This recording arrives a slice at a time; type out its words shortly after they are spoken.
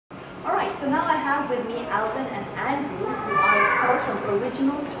So now I have with me Alvin and Andrew, who are of course from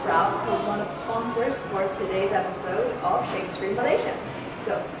Original Sprout, who's one of the sponsors for today's episode of Shakespeare Malaysia.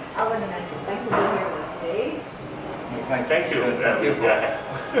 So Alvin and Andrew, thanks for being here with us today. Thank you. We're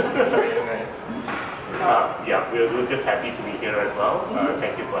just happy to be here as well.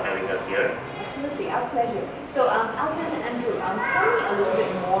 Thank you for having us here. Absolutely, our pleasure. So Alvin and Andrew, tell me a little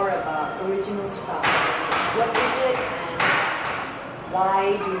bit more about Original Sprout. What is it and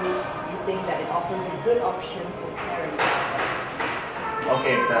why do you think that it offers a good option for parents out there?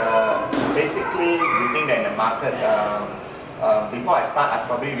 Okay, basically we think that in the market, before I start, I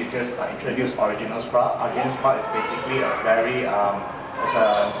probably will just introduce Original Sprout. Original Sprout is basically a very it's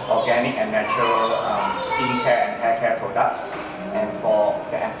an organic and natural skincare and hair care products, and for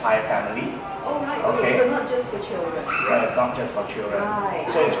the entire family. Oh right, okay. So not just for children. Yeah, it's not just for children. Right.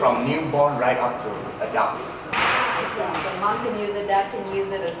 So it's from newborn right up to adults. I see. So mom can use it, dad can use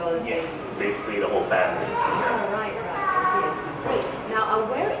it, as well as Yes, baby. basically the whole family. Oh, right. I see. Great. Now,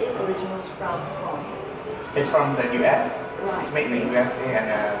 where is Original Sprout from? It's from the US. Right. It's made in the USA,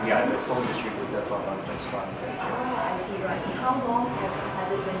 and we are the sole distributor for Original Sprout. Ah, I see. Right. How long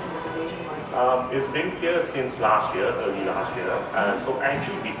has it been in the Malaysian market? It's been here since last year, early last year. So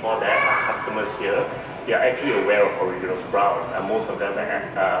actually before that, our customers here, they are actually aware of Original Sprout. Most of them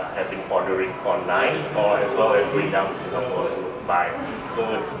have been ordering online or as well as going down to Singapore to buy. So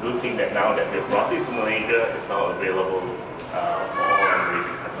it's a good thing that now that they've brought it to Malaysia, it's now available for all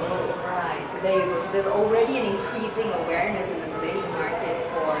Malaysian customers. Right, so there you go. So there's already an increasing awareness in the Malaysian market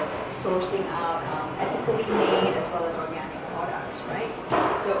for sourcing out ethically made as well as organic products, right?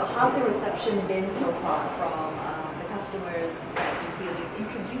 So how's the reception been so far from the customers that you feel you've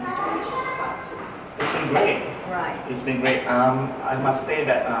introduced Original Sprout to? It's been great. Right. It's been great. I must say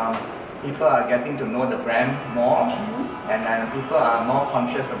that people are getting to know the brand more, and then people are more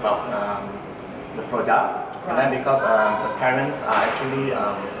conscious about the product. Right. And then because the parents are actually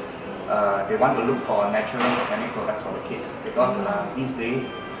they want to look for natural organic products for the kids, because these days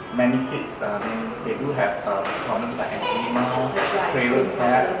many kids they do have problems like eczema, facial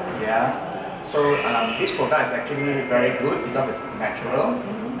fat. Yeah. So this product is actually very good because it's natural.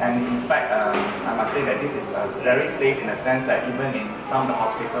 And in fact, I must say that this is very safe in the sense that even in some of the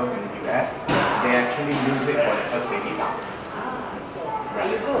hospitals in the US, they actually use it for the first baby bump. So there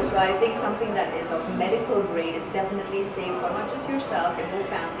you go. So I think something that is of medical grade is definitely safe for not just yourself, your whole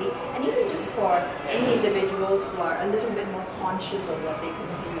family, and even just for any individuals who are a little bit more conscious of what they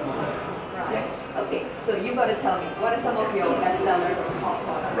consume. Right. Yes. Okay, so you got to tell me, what are some of your best sellers or top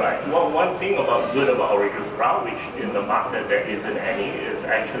products? Right. Well, one thing good about Original Sprout, which in the market there isn't any, is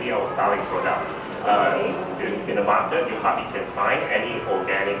actually our styling products. In the market, you hardly can find any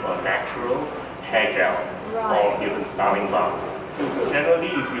organic or natural hair gel or even styling balm. So generally,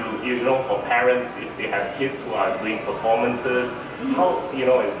 if you know, for parents, if they have kids who are doing performances, how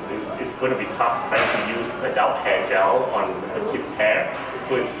it's going to be tough trying to use adult hair gel on the kids' hair.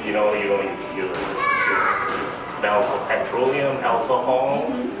 So it smells of petroleum, alcohol,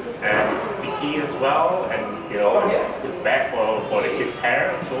 and it's sticky as well, and it's bad for the kids'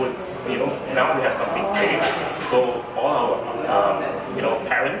 hair. So it's now we have something safe. So all our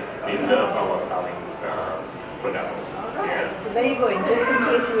parents, they love our styling products. Alright, so there you go. And just in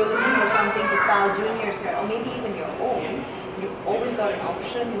case you were looking for something to style Junior's hair, or maybe even your own, you've always got an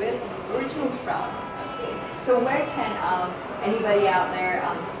option with Original Sprout. Okay. So where can anybody out there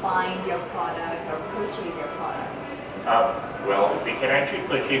find your products or purchase your products? Well, they can actually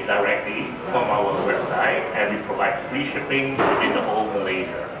purchase directly from our website, and we provide free shipping within the whole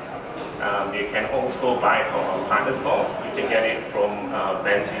Malaysia. They can also buy from our partner stores. You can get it from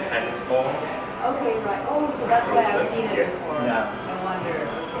Ben's independent stores. Okay, right. Oh, so that's why I've seen it before. Yeah. No wonder.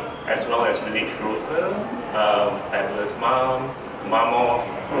 Okay. As well as Village Grocer, Fabulous Mom, Mamos.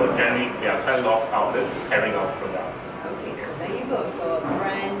 So generally, there are quite a lot of outlets carrying our products. Okay, so there you go. So a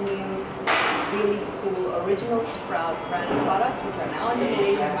brand new, really cool Original Sprout branded products, which are now in the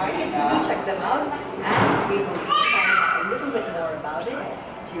Malaysian market. So do check them out, and we will be finding out a little bit more about it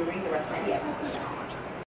during the rest of the episode.